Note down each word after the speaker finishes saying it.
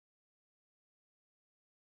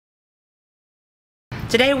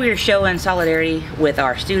Today we are showing solidarity with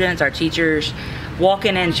our students, our teachers,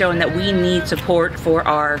 walking in showing that we need support for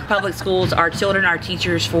our public schools, our children, our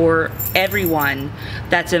teachers, for everyone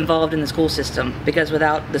that's involved in the school system, because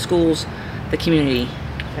without the schools, the community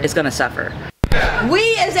is going to suffer.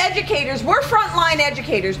 We as educators, we're frontline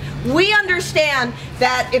educators. We understand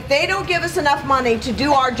that if they don't give us enough money to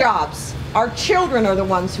do our jobs, our children are the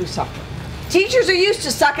ones who suffer. Teachers are used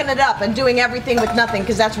to sucking it up and doing everything with nothing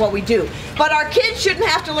because that's what we do. But our kids shouldn't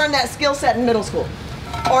have to learn that skill set in middle school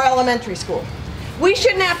or elementary school. We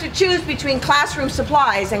shouldn't have to choose between classroom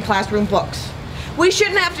supplies and classroom books. We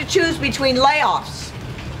shouldn't have to choose between layoffs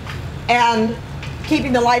and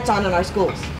keeping the lights on in our schools.